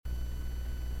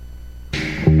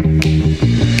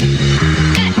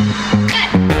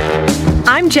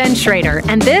I'm Jen Schrader,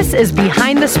 and this is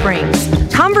Behind the Springs,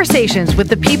 conversations with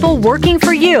the people working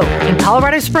for you in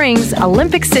Colorado Springs,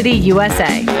 Olympic City,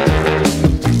 USA.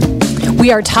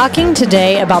 We are talking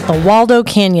today about the Waldo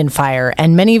Canyon fire,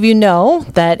 and many of you know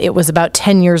that it was about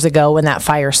 10 years ago when that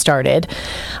fire started.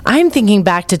 I'm thinking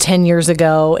back to 10 years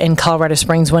ago in Colorado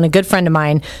Springs when a good friend of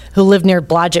mine who lived near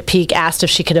Blodgett Peak asked if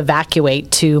she could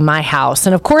evacuate to my house,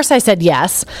 and of course I said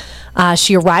yes.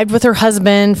 She arrived with her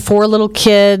husband, 4 little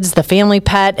kids, the family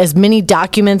pet, as many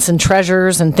documents and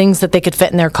treasures and things that they could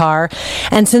fit in their car.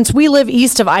 And since we live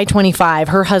east of I-25,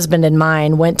 her husband and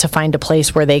mine went to find a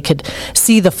place where they could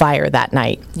see the fire that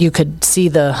night. You could see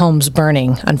the homes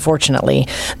burning, unfortunately.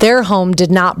 Their home did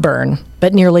not burn,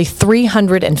 but nearly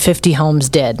 350 homes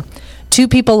did. 2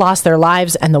 people lost their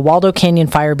lives, and the Waldo Canyon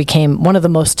fire became one of the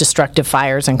most destructive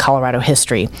fires in Colorado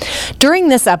history. During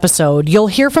this episode, you'll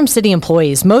hear from city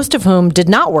employees, most of whom did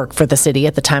not work for the city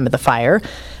at the time of the fire.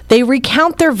 They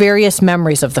recount their various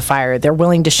memories of the fire. They're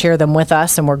willing to share them with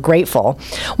us, and we're grateful.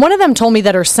 One of them told me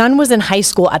that her son was in high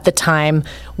school at the time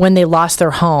when they lost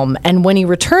their home, and when he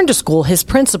returned to school, his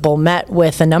principal met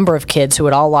with a number of kids who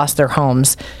had all lost their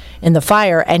homes in the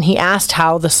fire, and he asked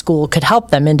how the school could help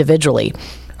them individually.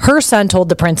 Her son told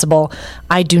the principal,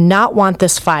 "I do not want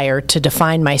this fire to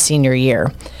define my senior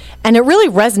year." And it really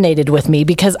resonated with me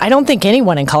because I don't think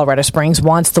anyone in Colorado Springs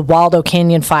wants the Waldo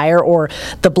Canyon fire or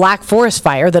the Black Forest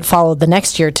fire that followed the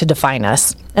next year to define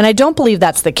us. And I don't believe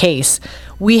that's the case.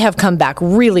 We have come back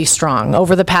really strong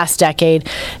over the past decade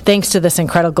thanks to this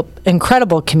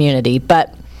incredible community.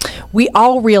 But we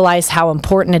all realize how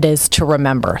important it is to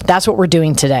remember. That's what we're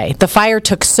doing today. The fire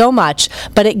took so much,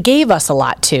 but it gave us a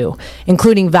lot too,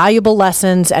 including valuable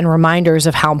lessons and reminders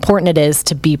of how important it is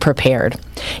to be prepared.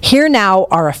 Here now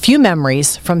are a few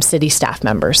memories from city staff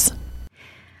members.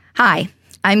 Hi,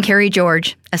 I'm Carrie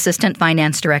George, Assistant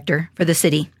Finance Director for the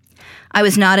city. I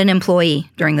was not an employee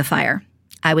during the fire.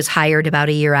 I was hired about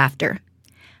a year after.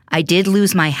 I did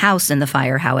lose my house in the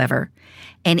fire, however,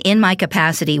 and in my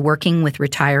capacity working with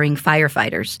retiring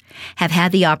firefighters, have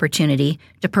had the opportunity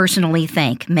to personally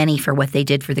thank many for what they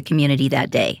did for the community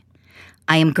that day.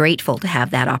 I am grateful to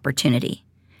have that opportunity.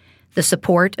 The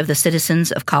support of the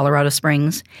citizens of Colorado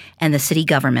Springs and the city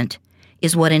government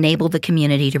is what enabled the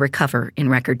community to recover in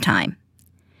record time.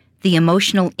 The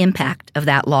emotional impact of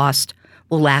that loss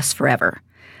will last forever.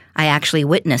 I actually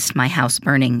witnessed my house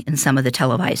burning in some of the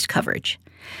televised coverage.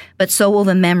 But so will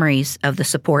the memories of the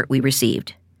support we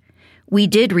received. We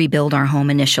did rebuild our home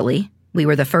initially. We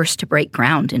were the first to break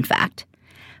ground, in fact,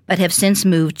 but have since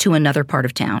moved to another part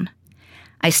of town.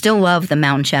 I still love the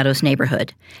Mountain Shadows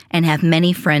neighborhood and have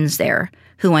many friends there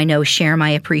who I know share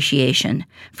my appreciation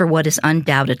for what is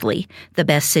undoubtedly the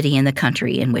best city in the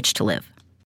country in which to live.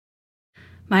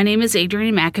 My name is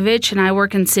Adrienne Makovich, and I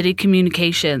work in city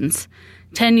communications.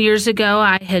 10 years ago,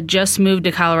 I had just moved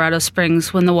to Colorado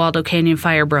Springs when the Waldo Canyon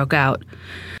fire broke out.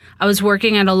 I was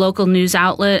working at a local news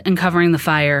outlet and covering the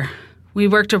fire. We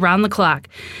worked around the clock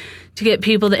to get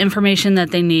people the information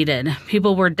that they needed.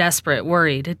 People were desperate,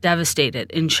 worried, devastated,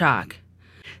 in shock.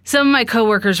 Some of my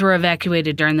coworkers were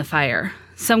evacuated during the fire.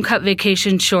 Some cut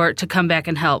vacations short to come back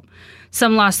and help.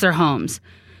 Some lost their homes.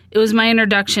 It was my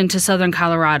introduction to Southern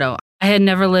Colorado. I had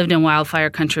never lived in wildfire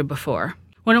country before.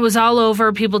 When it was all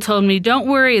over, people told me, "Don't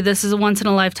worry, this is a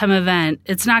once-in-a-lifetime event.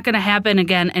 It's not going to happen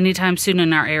again anytime soon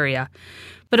in our area."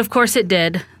 But of course it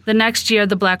did. The next year,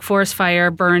 the Black Forest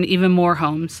fire burned even more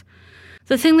homes.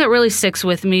 The thing that really sticks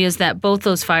with me is that both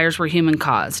those fires were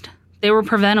human-caused. They were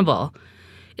preventable.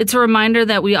 It's a reminder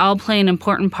that we all play an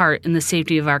important part in the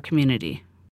safety of our community.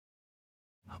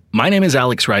 My name is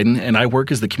Alex Ryden, and I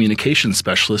work as the communications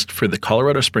specialist for the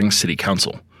Colorado Springs City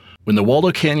Council. When the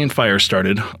Waldo Canyon fire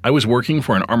started, I was working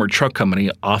for an armored truck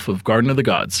company off of Garden of the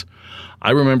Gods.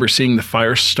 I remember seeing the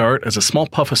fire start as a small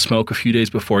puff of smoke a few days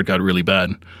before it got really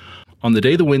bad. On the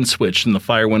day the wind switched and the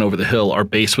fire went over the hill, our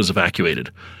base was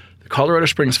evacuated. The Colorado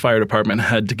Springs Fire Department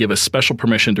had to give us special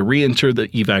permission to re-enter the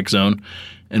evac zone,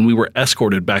 and we were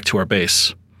escorted back to our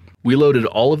base. We loaded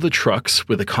all of the trucks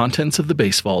with the contents of the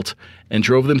base vault and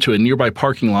drove them to a nearby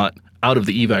parking lot out of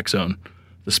the evac zone.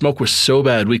 The smoke was so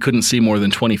bad we couldn't see more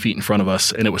than 20 feet in front of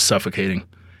us, and it was suffocating.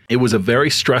 It was a very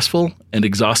stressful and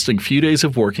exhausting few days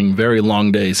of working very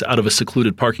long days out of a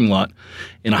secluded parking lot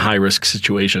in a high-risk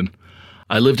situation.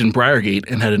 I lived in Briargate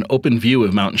and had an open view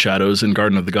of Mountain Shadows and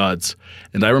Garden of the Gods,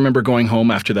 and I remember going home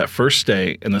after that first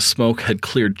day, and the smoke had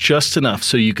cleared just enough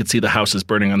so you could see the houses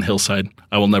burning on the hillside.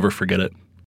 I will never forget it.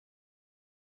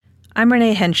 I'm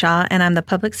Renee Henshaw, and I'm the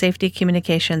Public Safety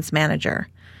Communications Manager.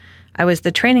 I was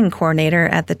the training coordinator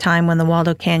at the time when the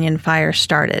Waldo Canyon fire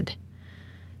started.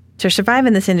 To survive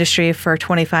in this industry for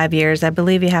 25 years, I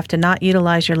believe you have to not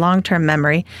utilize your long-term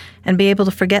memory and be able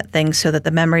to forget things so that the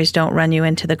memories don't run you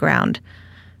into the ground.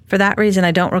 For that reason,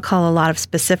 I don't recall a lot of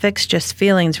specifics, just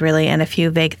feelings really, and a few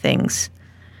vague things.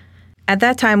 At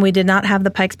that time, we did not have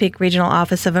the Pikes Peak Regional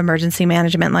Office of Emergency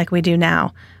Management like we do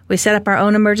now. We set up our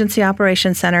own emergency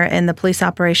operations center in the Police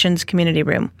Operations Community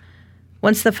Room.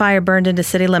 Once the fire burned into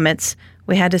city limits,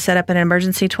 we had to set up an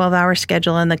emergency 12-hour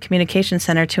schedule in the communications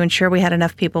center to ensure we had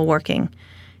enough people working.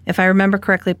 If I remember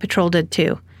correctly, Patrol did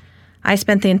too. I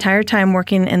spent the entire time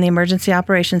working in the emergency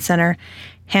operations center,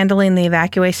 handling the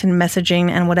evacuation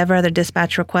messaging and whatever other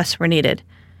dispatch requests were needed.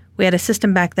 We had a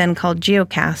system back then called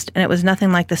Geocast, and it was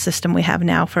nothing like the system we have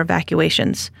now for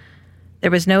evacuations.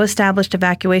 There was no established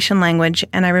evacuation language,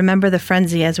 and I remember the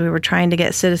frenzy as we were trying to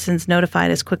get citizens notified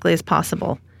as quickly as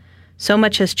possible. So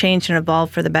much has changed and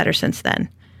evolved for the better since then.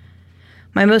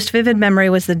 My most vivid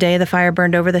memory was the day the fire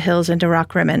burned over the hills into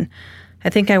Rockrimmon. I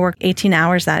think I worked 18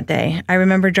 hours that day. I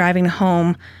remember driving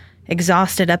home,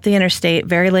 exhausted, up the interstate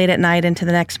very late at night into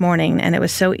the next morning, and it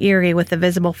was so eerie with the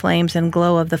visible flames and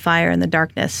glow of the fire in the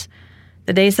darkness.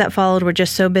 The days that followed were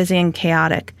just so busy and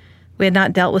chaotic. We had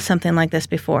not dealt with something like this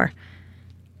before.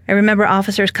 I remember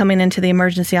officers coming into the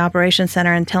emergency operations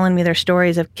center and telling me their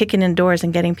stories of kicking in doors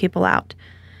and getting people out.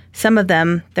 Some of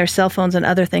them, their cell phones and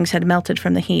other things had melted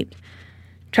from the heat.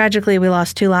 Tragically, we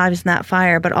lost 2 lives in that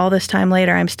fire, but all this time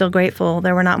later, I'm still grateful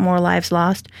there were not more lives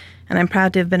lost, and I'm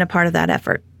proud to have been a part of that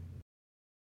effort.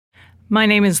 My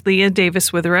name is Leah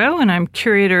Davis Witherow, and I'm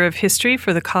Curator of History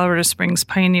for the Colorado Springs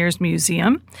Pioneers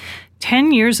Museum.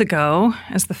 10 years ago,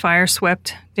 as the fire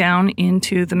swept down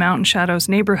into the Mountain Shadows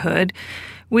neighborhood,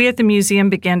 we at the museum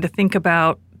began to think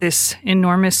about this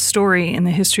enormous story in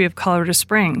the history of Colorado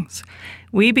Springs.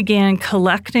 We began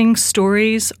collecting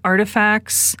stories,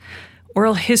 artifacts,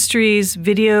 oral histories,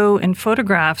 video, and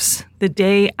photographs the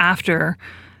day after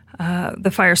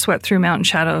the fire swept through Mountain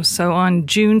Shadows. So on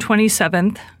June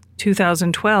 27th,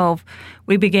 2012,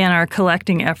 we began our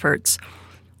collecting efforts.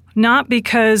 Not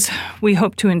because we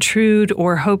hope to intrude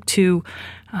or hope to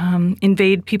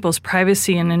invade people's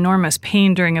privacy and enormous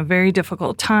pain during a very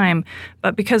difficult time,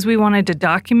 but because we wanted to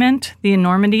document the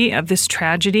enormity of this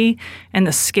tragedy and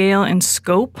the scale and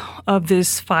scope of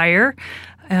this fire.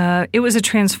 It was a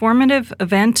transformative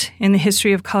event in the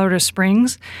history of Colorado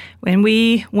Springs when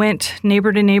we went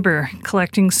neighbor to neighbor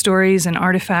collecting stories and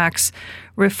artifacts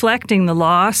reflecting the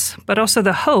loss, but also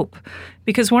the hope.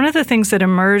 Because one of the things that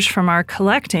emerged from our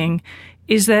collecting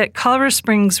is that Colorado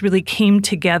Springs really came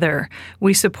together.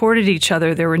 We supported each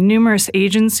other. There were numerous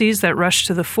agencies that rushed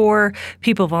to the fore.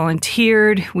 People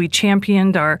volunteered. We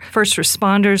championed our first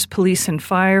responders, police and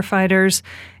firefighters,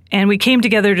 and we came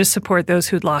together to support those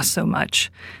who'd lost so much.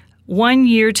 1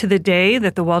 year to the day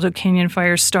that the Waldo Canyon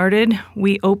fire started,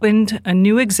 we opened a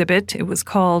new exhibit. It was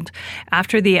called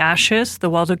After the Ashes, the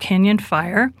Waldo Canyon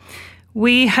Fire.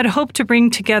 We had hoped to bring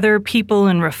together people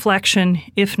in reflection,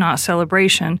 if not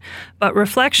celebration, but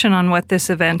reflection on what this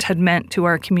event had meant to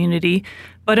our community.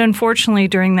 But unfortunately,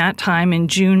 during that time in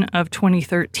June of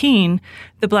 2013,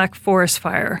 the Black Forest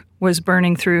Fire was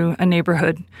burning through a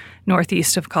neighborhood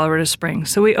northeast of Colorado Springs.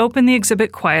 So we opened the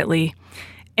exhibit quietly.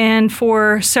 And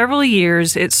for several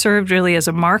years, it served really as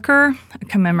a marker, a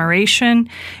commemoration.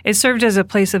 It served as a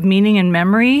place of meaning and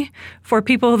memory for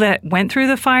people that went through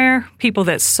the fire, people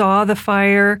that saw the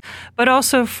fire, but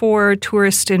also for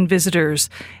tourists and visitors.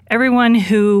 Everyone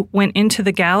who went into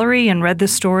the gallery and read the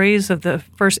stories of the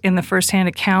first-hand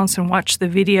accounts and watched the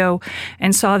video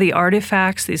and saw the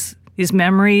artifacts, these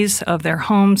memories of their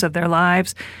homes, of their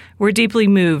lives, were deeply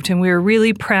moved. And we were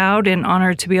really proud and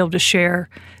honored to be able to share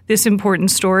this important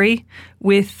story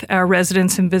with our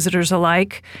residents and visitors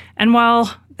alike. And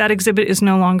while that exhibit is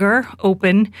no longer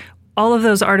open, all of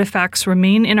those artifacts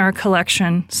remain in our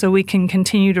collection so we can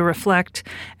continue to reflect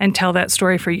and tell that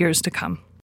story for years to come.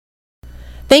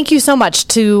 Thank you so much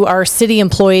to our city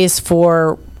employees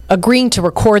for agreeing to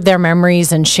record their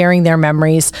memories and sharing their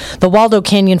memories. The Waldo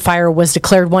Canyon fire was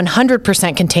declared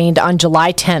 100% contained on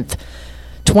July 10th,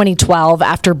 2012,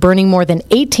 after burning more than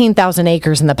 18,000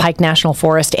 acres in the Pike National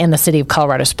Forest and the city of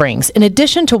Colorado Springs. In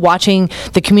addition to watching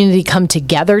the community come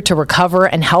together to recover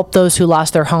and help those who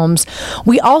lost their homes,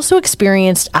 we also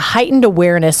experienced a heightened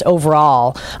awareness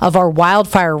overall of our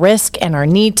wildfire risk and our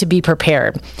need to be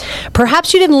prepared.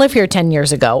 Perhaps you didn't live here 10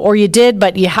 years ago, or you did,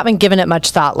 but you haven't given it much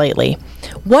thought lately.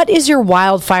 What is your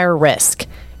wildfire risk?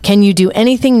 Can you do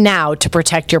anything now to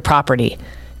protect your property?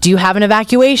 Do you have an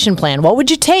evacuation plan? What would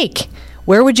you take?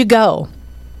 Where would you go?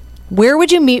 Where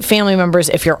would you meet family members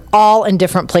if you're all in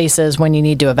different places when you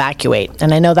need to evacuate?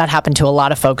 And I know that happened to a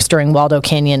lot of folks during Waldo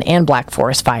Canyon and Black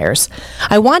Forest fires.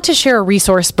 I want to share a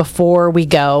resource before we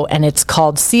go, and it's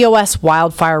called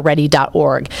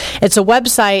coswildfireready.org. It's a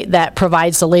website that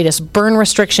provides the latest burn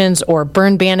restrictions or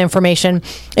burn ban information.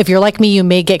 If you're like me, you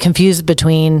may get confused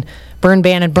between burn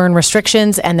ban and burn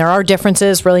restrictions, and there are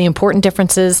differences, really important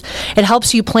differences. It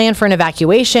helps you plan for an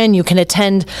evacuation. You can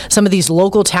attend some of these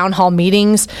local town hall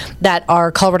meetings that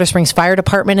our Colorado Springs Fire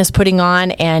Department is putting on,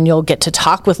 and you'll get to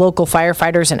talk with local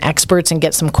firefighters and experts and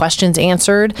get some questions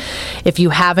answered if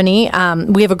you have any.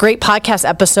 We have a great podcast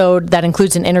episode that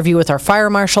includes an interview with our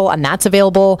fire marshal, and that's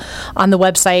available on the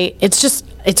website.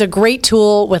 It's a great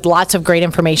tool with lots of great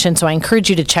information, so I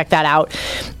encourage you to check that out.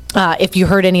 If you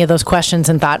heard any of those questions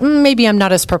and thought, maybe I'm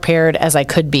not as prepared as I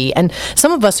could be. And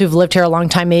some of us who've lived here a long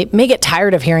time may get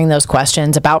tired of hearing those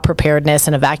questions about preparedness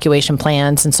and evacuation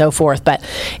plans and so forth, but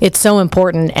it's so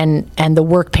important, and the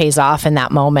work pays off in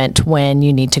that moment when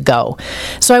you need to go.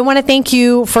 So I want to thank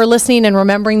you for listening and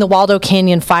remembering the Waldo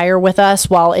Canyon fire with us.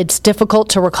 While it's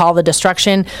difficult to recall the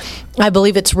destruction, I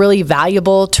believe it's really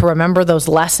valuable to remember those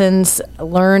lessons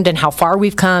learned and how far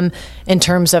we've come in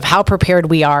terms of how prepared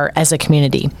we are as a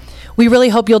community. We really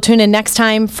hope you'll tune in next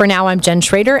time. For now, I'm Jen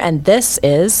Schrader, and this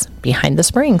is Behind the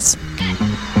Springs.